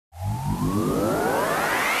And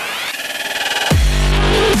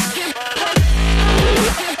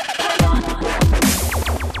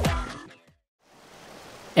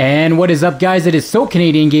what is up, guys? It is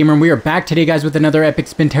SoCanadianGamer, and we are back today, guys, with another epic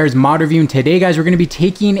Spintires mod review. And today, guys, we're going to be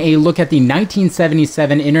taking a look at the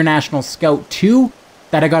 1977 International Scout 2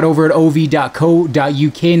 that I got over at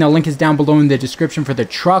ov.co.uk, and the link is down below in the description for the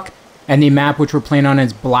truck and the map, which we're playing on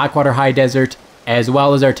is Blackwater High Desert, as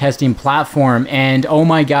well as our testing platform. And oh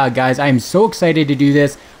my god, guys, I am so excited to do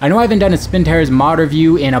this. I know I haven't done a Spintires mod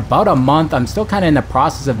review in about a month. I'm still kind of in the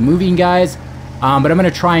process of moving, guys. But I'm going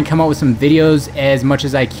to try and come out with some videos as much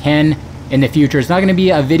as I can in the future. It's not going to be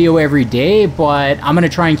a video every day, but I'm going to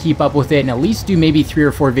try and keep up with it and at least do maybe 3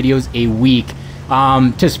 or 4 videos a week.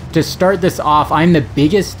 To start this off, I'm the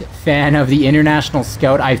biggest fan of the International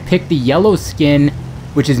Scout. I've picked the yellow skin,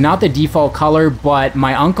 which is not the default color, but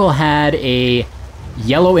my uncle had a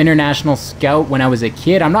yellow International Scout when I was a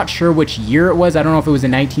kid. I'm not sure which year it was. I don't know if it was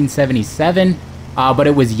in 1977, but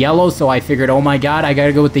it was yellow, so I figured, oh my god, I got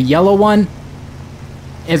to go with the yellow one.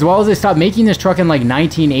 As well as they stopped making this truck in like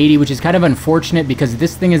 1980, which is kind of unfortunate because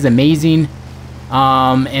this thing is amazing.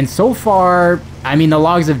 And so far, I mean, the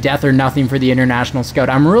logs of death are nothing for the International Scout.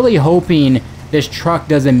 I'm really hoping this truck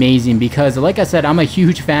does amazing because, like I said, I'm a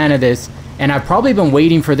huge fan of this. And I've probably been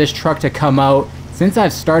waiting for this truck to come out since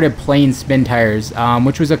I've started playing Spintires,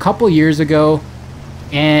 which was a couple years ago.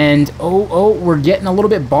 And, we're getting a little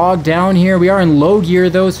bit bogged down here. We are in low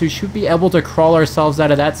gear, though, so we should be able to crawl ourselves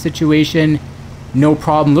out of that situation. No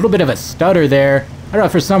problem. A little bit of a stutter there. I don't know,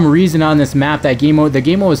 for some reason on this map, the game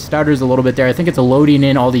mode stutters a little bit there. I think it's loading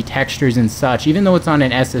in all the textures and such. Even though it's on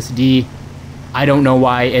an SSD, I don't know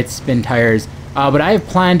why it's Spintires. But I have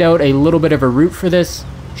planned out a little bit of a route for this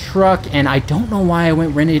truck, and I don't know why I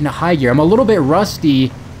went right into high gear. I'm a little bit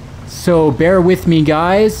rusty, so bear with me,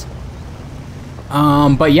 guys.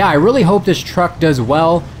 But yeah, I really hope this truck does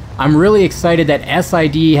well. I'm really excited that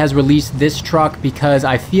SID has released this truck because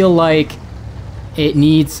I feel like it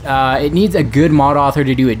needs a good mod author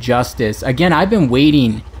to do it justice. Again, I've been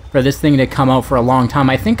waiting for this thing to come out for a long time.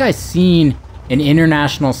 I think I seen an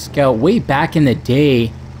International Scout way back in the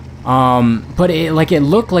day, but it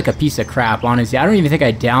looked like a piece of crap, honestly. I don't even think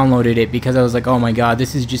I downloaded it because I was like, oh my god,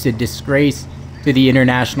 this is just a disgrace to the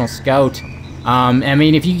International Scout. I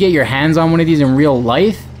mean, if you get your hands on one of these in real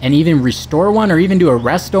life and even restore one or even do a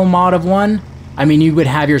resto mod of one, I mean, you would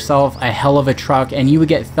have yourself a hell of a truck and you would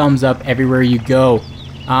get thumbs up everywhere you go.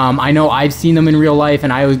 I know I've seen them in real life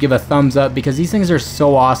and I always give a thumbs up because these things are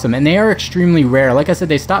so awesome and they are extremely rare. Like I said,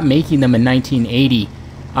 they stopped making them in 1980,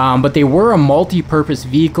 but they were a multi-purpose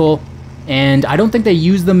vehicle and I don't think they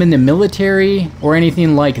used them in the military or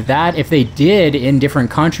anything like that. If they did in different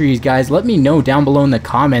countries, guys, let me know down below in the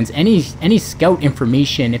comments. Any Scout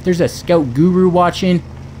information, if there's a Scout guru watching,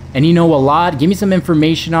 and you know a lot, give me some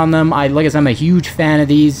information on them. Like I said, I'm a huge fan of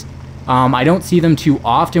these. I don't see them too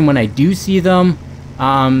often. When I do see them,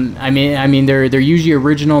 I mean they're usually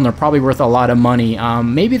original and they're probably worth a lot of money.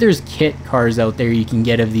 Maybe there's kit cars out there you can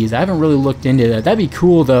get of these. I haven't really looked into that. That'd be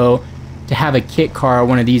cool though, to have a kit car,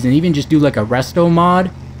 one of these, and even just do like a resto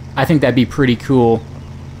mod. I think that'd be pretty cool.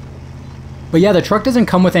 But yeah, the truck doesn't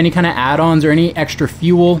come with any kind of add-ons or any extra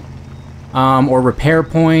fuel. Or repair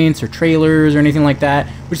points or trailers or anything like that,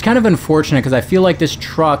 which is kind of unfortunate because I feel like this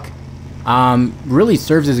truck really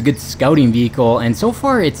serves as a good scouting vehicle, and so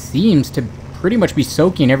far it seems to pretty much be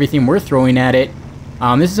soaking everything we're throwing at it.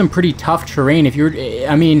 This is some pretty tough terrain. If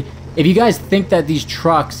you guys think that these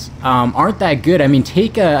trucks aren't that good, I mean,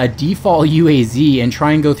 take a default UAZ and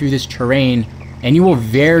try and go through this terrain, and you will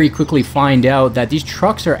very quickly find out that these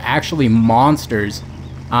trucks are actually monsters.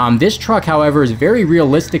 This truck, however, is very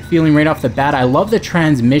realistic feeling right off the bat. I love the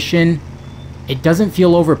transmission. It doesn't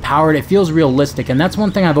feel overpowered. It feels realistic, and that's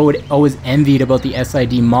one thing I've always envied about the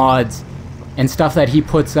SID mods and stuff that he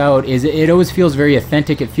puts out, is it always feels very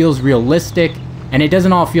authentic. It feels realistic, and it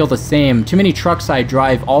doesn't all feel the same. Too many trucks I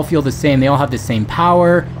drive all feel the same. They all have the same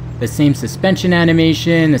power, the same suspension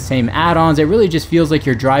animation, the same add-ons. It really just feels like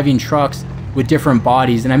you're driving trucks with different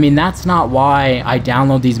bodies, and I mean, that's not why I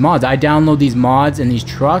download these mods. I download these mods and these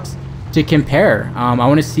trucks to compare. I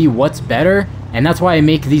want to see what's better, and that's why I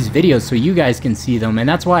make these videos, so you guys can see them, and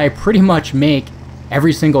that's why I pretty much make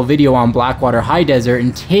every single video on Blackwater High Desert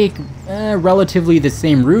and take relatively the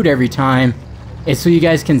same route every time, is so you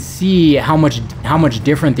guys can see how much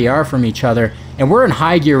different they are from each other. And we're in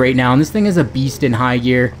high gear right now, and this thing is a beast in high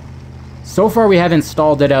gear. So far we haven't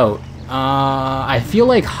stalled it out. I feel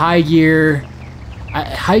like high gear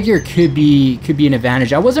could be an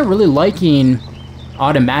advantage. I wasn't really liking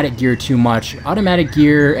automatic gear too much. Automatic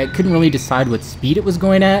gear, I couldn't really decide what speed it was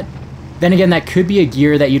going at. Then again, that could be a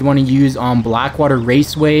gear that you'd want to use on Blackwater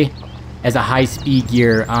Raceway as a high-speed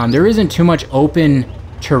gear. There isn't too much open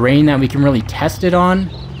terrain that we can really test it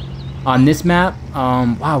on this map.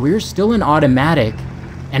 Wow, we were still in automatic,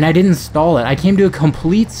 and I didn't stall it. I came to a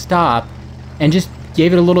complete stop and just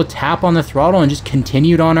gave it a little tap on the throttle and just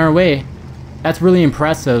continued on our way. That's really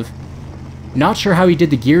impressive. Not sure how he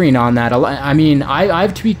did the gearing on that. I mean,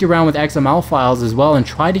 I've tweaked around with XML files as well and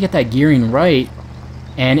tried to get that gearing right.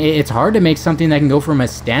 And it's hard to make something that can go from a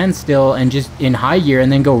standstill and just in high gear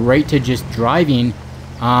and then go right to just driving.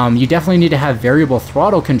 You definitely need to have variable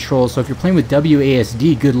throttle control. So if you're playing with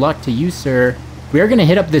WASD, good luck to you, sir. We are going to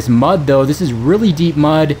hit up this mud, though. This is really deep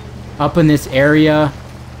mud up in this area.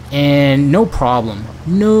 And no problem.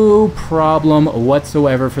 No problem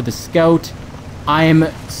whatsoever for the Scout. I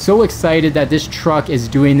am so excited that this truck is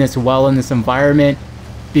doing this well in this environment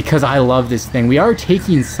because I love this thing. We are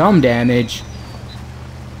taking some damage,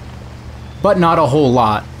 but not a whole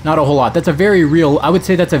lot. Not a whole lot. That's a very real, I would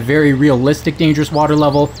say that's a very realistic dangerous water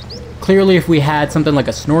level. Clearly, if we had something like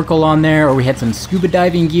a snorkel on there or we had some scuba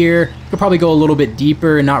diving gear, we could probably go a little bit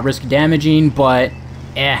deeper and not risk damaging, but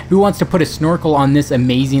who wants to put a snorkel on this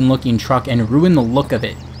amazing looking truck and ruin the look of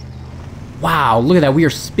it? Wow, look at that. We are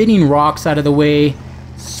spinning rocks out of the way.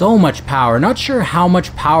 So much power. Not sure how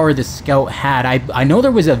much power the Scout had. I know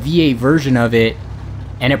there was a V8 version of it,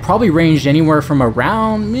 and it probably ranged anywhere from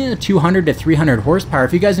around 200 to 300 horsepower.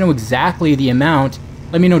 If you guys know exactly the amount,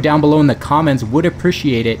 let me know down below in the comments. Would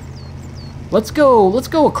appreciate it. Let's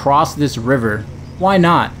go across this river. Why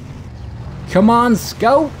not? Come on,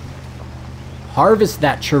 Scout. Harvest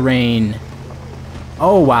that terrain.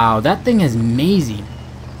 Oh, wow. That thing is amazing.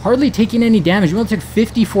 Hardly taking any damage. We only took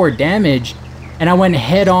 54 damage, and I went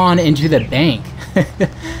head on into the bank.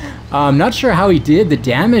 I'm not sure how he did the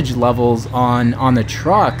damage levels on the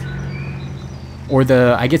truck, or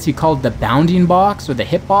the, I guess he called it the bounding box or the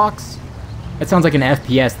hitbox. That sounds like an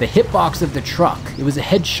FPS. The hitbox of the truck. It was a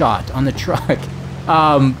headshot on the truck.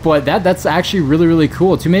 But that's actually really, really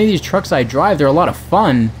cool. Too many of these trucks I drive, they're a lot of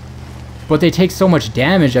fun, but they take so much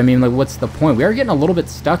damage. I mean, like, what's the point? We are getting a little bit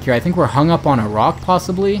stuck here. I think we're hung up on a rock,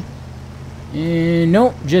 possibly.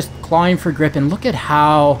 Nope, just clawing for grip. And look at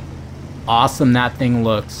how awesome that thing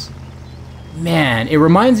looks. Man, it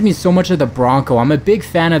reminds me so much of the Bronco. I'm a big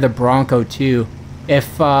fan of the Bronco, too.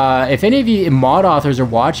 If any of you mod authors are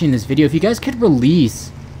watching this video, if you guys could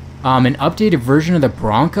release an updated version of the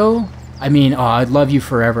Bronco, I mean, oh, I'd love you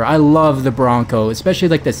forever. I love the Bronco, especially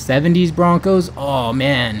like the 70s Broncos. Oh,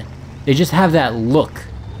 man. They just have that look,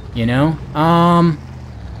 you know?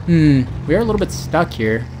 We are a little bit stuck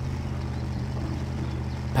here.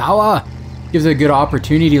 Power! Gives it a good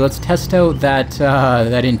opportunity. Let's test out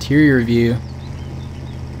that interior view.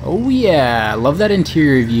 Oh yeah, love that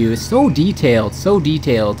interior view. It's so detailed, so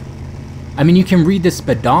detailed. I mean, you can read the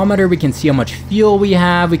speedometer. We can see how much fuel we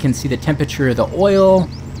have. We can see the temperature of the oil.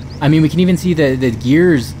 I mean, we can even see the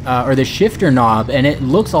gears or the shifter knob, and it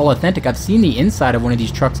looks all authentic. I've seen the inside of one of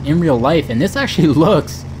these trucks in real life, and this actually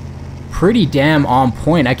looks pretty damn on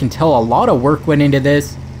point. I can tell a lot of work went into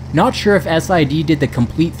this. Not sure if SID did the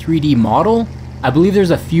complete 3D model. I believe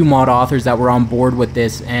there's a few mod authors that were on board with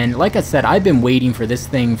this, and like I said, I've been waiting for this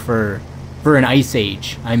thing for an ice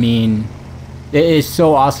age. I mean, it is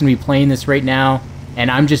so awesome to be playing this right now,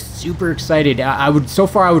 and I'm just super excited. So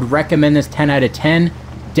far I would recommend this 10 out of 10.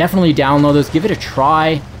 Definitely download this, give it a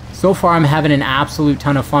try. So far I'm having an absolute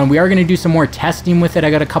ton of fun. We are going to do some more testing with it. I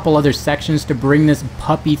got a couple other sections to bring this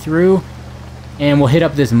puppy through, and we'll hit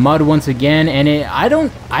up this mud once again. And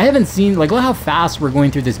I haven't seen, like, look how fast we're going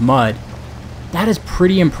through this mud. That is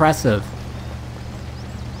pretty impressive.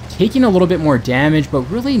 Taking a little bit more damage, but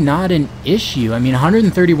really not an issue. I mean,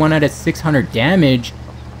 131 out of 600 damage,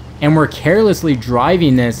 and we're carelessly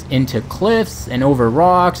driving this into cliffs and over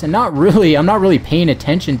rocks, and I'm not really paying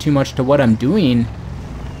attention too much to what I'm doing,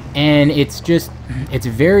 and it's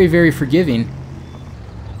very, very forgiving.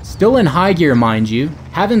 Still in high gear, mind you.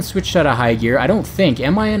 Haven't switched out of high gear, I don't think.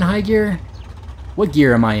 Am I in high gear? What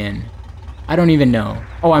gear am I in? I don't even know.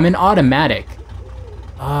 Oh, I'm in automatic.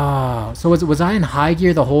 Oh, so was I in high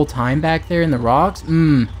gear the whole time back there in the rocks?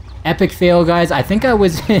 Epic fail, guys. I think I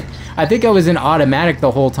was in automatic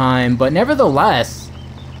the whole time, but nevertheless,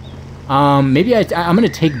 maybe I'm gonna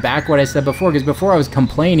take back what I said before, because before I was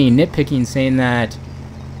complaining, nitpicking, saying that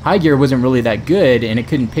high gear wasn't really that good and it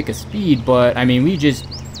couldn't pick a speed. But I mean, we just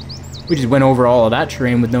went over all of that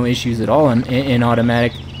terrain with no issues at all in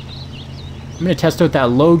automatic. I'm gonna test out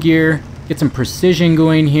that low gear, get some precision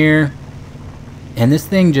going here, and this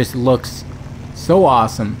thing just looks so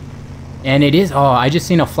awesome. And it is, oh, I just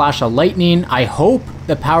seen a flash of lightning. I hope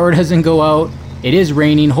the power doesn't go out. It is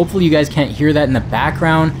raining. Hopefully you guys can't hear that in the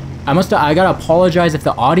background. I gotta apologize if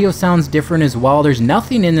the audio sounds different as well. There's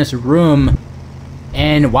nothing in this room.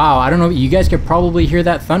 And wow, I don't know, you guys could probably hear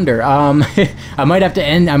that thunder. I might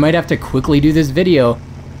have to quickly do this video.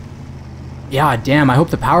 Yeah, damn, I hope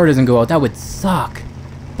the power doesn't go out. That would suck.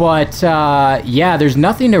 But yeah, there's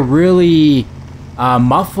nothing to really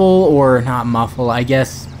muffle, or not muffle, I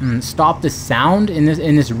guess, stop the sound in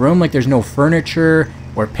this room. Like, there's no furniture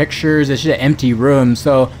or pictures. It's just an empty room.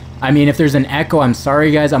 So I mean, if there's an echo, I'm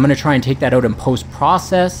sorry guys. I'm gonna try and take that out in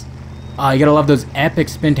post-process. You gotta love those epic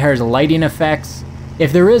Spintires lighting effects.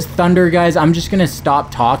 If there is thunder, guys, I'm just gonna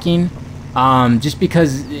stop talking, just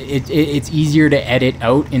because it's easier to edit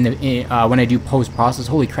out in the when I do post-process.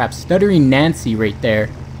 Holy crap, stuttering Nancy right there.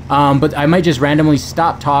 But I might just randomly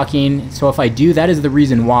stop talking, so if I do, that is the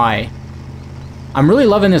reason why. I'm really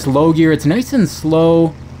loving this low gear. It's nice and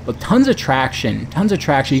slow, but tons of traction. Tons of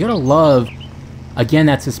traction. You gotta love, again,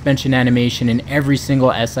 that suspension animation in every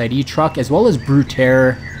single SID truck, as well as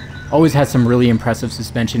Brutair. Always has some really impressive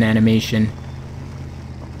suspension animation.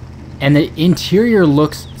 And the interior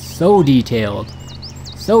looks so detailed.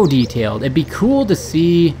 So detailed. It'd be cool to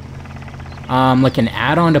see like an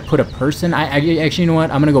add-on to put a person. I actually, you know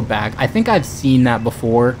what? I'm gonna go back. I think I've seen that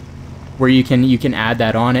before, where you can add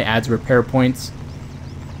that on. It adds repair points.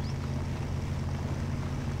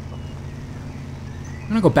 I'm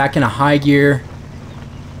gonna go back into high gear,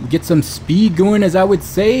 get some speed going, as I would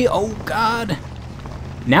say. Oh god,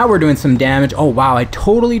 now we're doing some damage. Oh wow,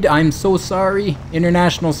 I'm so sorry,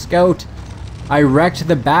 International Scout. I wrecked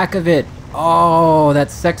the back of it. Oh,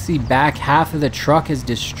 that sexy back half of the truck is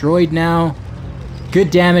destroyed now.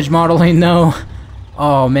 Good damage modeling though.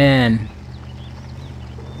 Oh man.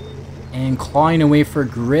 And clawing away for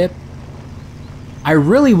grip. I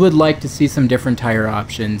really would like to see some different tire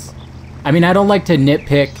options. I mean, I don't like to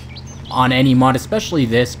nitpick on any mod, especially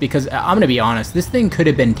this, because I'm gonna be honest, this thing could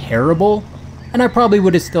have been terrible, and I probably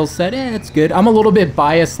would have still said, it's good. I'm a little bit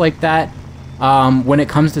biased like that when it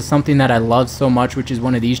comes to something that I love so much, which is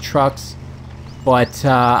one of these trucks. But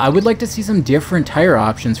I would like to see some different tire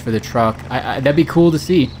options for the truck. That'd be cool to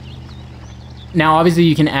see. Now, obviously,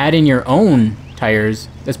 you can add in your own tires.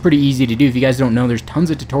 That's pretty easy to do. If you guys don't know, there's tons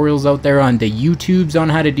of tutorials out there on the YouTubes on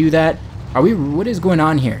how to do that. What is going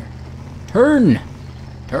on here? Turn!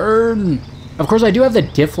 Turn! Of course, I do have the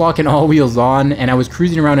diff lock and all wheels on, and I was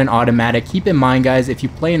cruising around in automatic. Keep in mind, guys, if you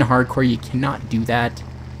play in hardcore, you cannot do that.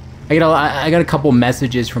 I got a couple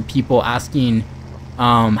messages from people asking,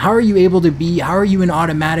 how are you in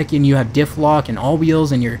automatic and you have diff lock and all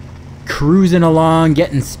wheels and you're cruising along,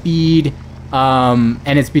 getting speed?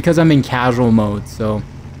 And it's because I'm in casual mode. So,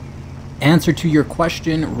 answer to your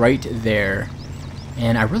question right there.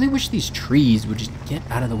 And I really wish these trees would just get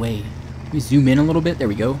out of the way. Let me zoom in a little bit. There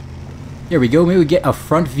we go. There we go. Maybe we get a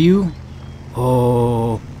front view.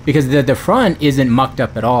 Oh, because the front isn't mucked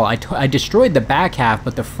up at all. I destroyed the back half,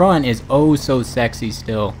 but the front is oh so sexy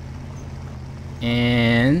still.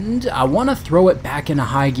 And I want to throw it back into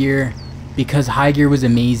high gear because high gear was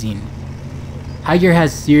amazing. High gear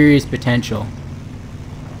has serious potential.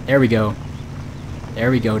 There we go. There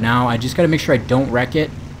we go. Now I just got to make sure I don't wreck it.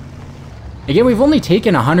 Again, we've only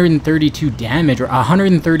taken 132 damage, or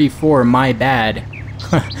 134, my bad,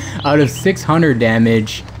 out of 600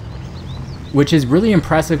 damage, which is really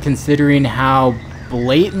impressive considering how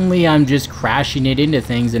blatantly I'm just crashing it into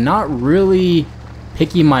things and not really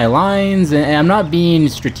picking my lines, and I'm not being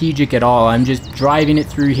strategic at all. I'm just driving it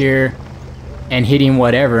through here and hitting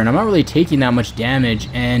whatever, and I'm not really taking that much damage.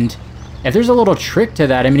 And if there's a little trick to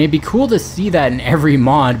that, I mean, it'd be cool to see that in every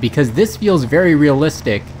mod, because this feels very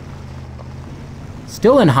realistic.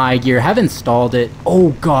 Still in high gear, have installed it.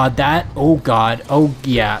 Oh god, oh god, oh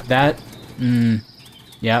yeah,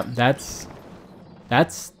 yeah, that's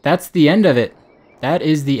the end of it. That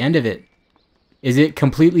is the end of it. Is it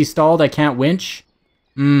completely stalled? I can't winch?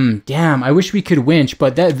 Damn, I wish we could winch,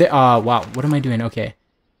 but wow, what am I doing? Okay.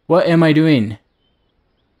 What am I doing?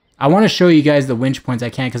 I want to show you guys the winch points. I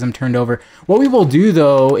can't because I'm turned over. What we will do,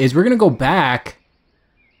 though, is we're going to go back,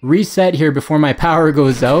 reset here before my power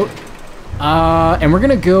goes out, and we're going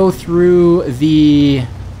to go through the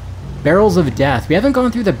Barrels of Death. We haven't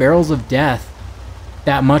gone through the Barrels of Death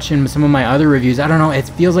that much in some of my other reviews. I don't know, it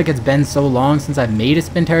feels like it's been so long since I've made a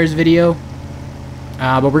Spintires video.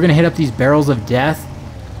 But we're going to hit up these Barrels of Death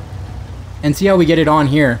and see how we get it on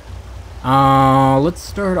here. Let's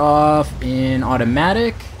start off in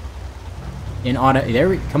automatic.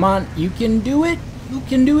 Come on, you can do it. You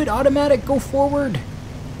can do it, automatic, go forward.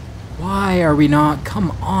 Why are we not? Come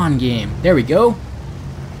on, game. There we go.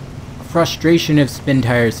 frustration of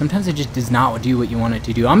Spintires. Sometimes it just does not do what you want it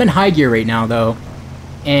to do. I'm in high gear right now, though.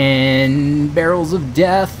 And barrels of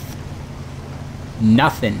death.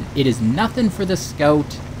 Nothing. It is nothing for the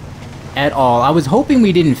Scout at all. I was hoping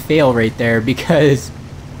we didn't fail right there because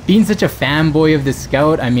being such a fanboy of the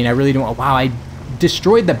Scout, I mean, I really don't... Wow, I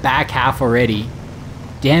destroyed the back half already.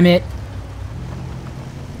 Damn it.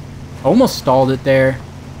 Almost stalled it there.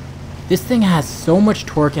 This thing has so much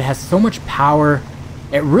torque. It has so much power.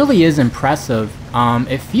 It really is impressive.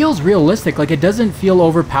 It feels realistic. Like, it doesn't feel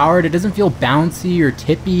overpowered. It doesn't feel bouncy or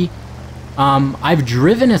tippy. I've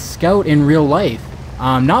driven a Scout in real life.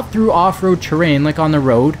 Not through off-road terrain, like on the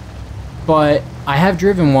road. But I have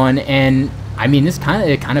driven one, and I mean, it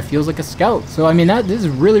kind of feels like a Scout. So, I mean, this is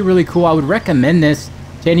really, really cool. I would recommend this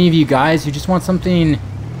to any of you guys who just want something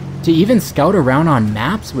to even scout around on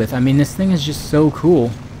maps with. I mean, this thing is just so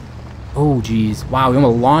cool. Oh, geez. Wow, we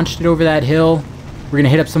almost launched it over that hill. We're going to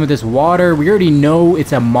hit up some of this water. We already know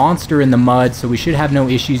it's a monster in the mud, so we should have no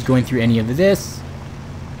issues going through any of this.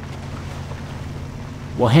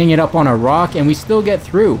 We'll hang it up on a rock, and we still get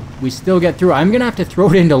through. We still get through. I'm going to have to throw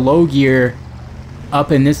it into low gear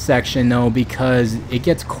up in this section, though, because it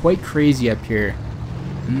gets quite crazy up here.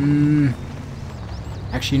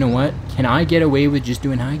 Actually, you know what? Can I get away with just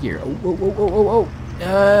doing high gear?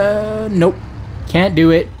 Nope. Can't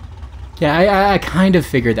do it. Yeah, I kind of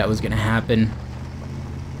figured that was going to happen.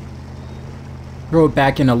 Throw it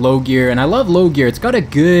back into low gear, and I love low gear. It's got a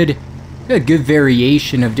good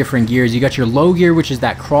variation of different gears. You got your low gear, which is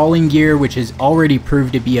that crawling gear, which is already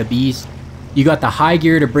proved to be a beast. You got the high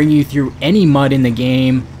gear to bring you through any mud in the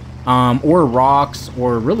game, or rocks,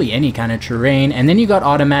 or really any kind of terrain. And then you got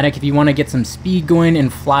automatic if you want to get some speed going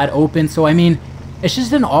and flat open. So I mean, it's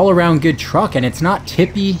just an all-around good truck, and it's not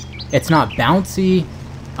tippy, it's not bouncy,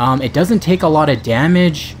 it doesn't take a lot of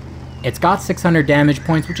damage. It's got 600 damage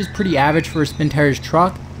points, which is pretty average for a Spintires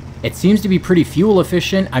truck. It seems to be pretty fuel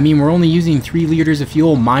efficient. I mean, we're only using 3 liters of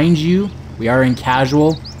fuel, mind you. We are in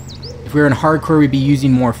casual. If we were in hardcore, we'd be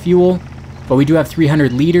using more fuel. But we do have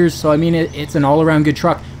 300 liters, so I mean, it's an all-around good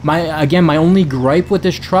truck. Again, my only gripe with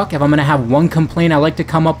this truck, if I'm going to have one complaint, I like to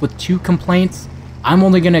come up with 2 complaints. I'm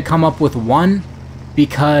only going to come up with 1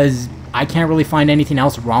 because I can't really find anything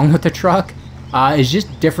else wrong with the truck. It's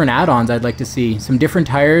just different add-ons I'd like to see. Some different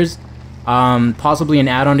tires. Possibly an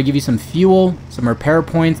add-on to give you some fuel, some repair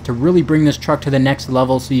points to really bring this truck to the next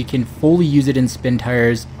level so you can fully use it in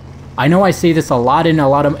Spintires. I know I say this a lot in a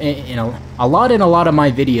lot of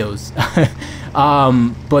my videos,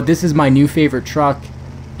 but this is my new favorite truck,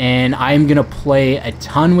 and I'm gonna play a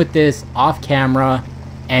ton with this off camera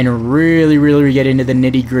and really get into the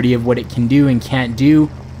nitty-gritty of what it can do and can't do.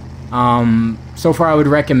 So far I would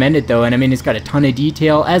recommend it though, and I mean, it's got a ton of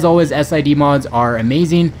detail. As always, SID mods are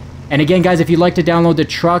amazing. And again, guys, if you'd like to download the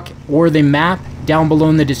truck or the map, down below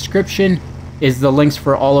in the description is the links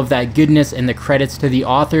for all of that goodness and the credits to the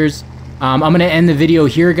authors. I'm going to end the video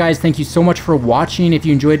here, guys. Thank you so much for watching. If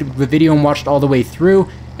you enjoyed the video and watched all the way through,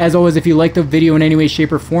 as always, if you liked the video in any way,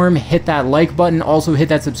 shape, or form, hit that like button. Also, hit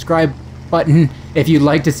that subscribe button if you'd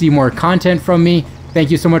like to see more content from me.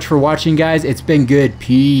 Thank you so much for watching, guys. It's been good.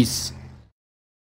 Peace.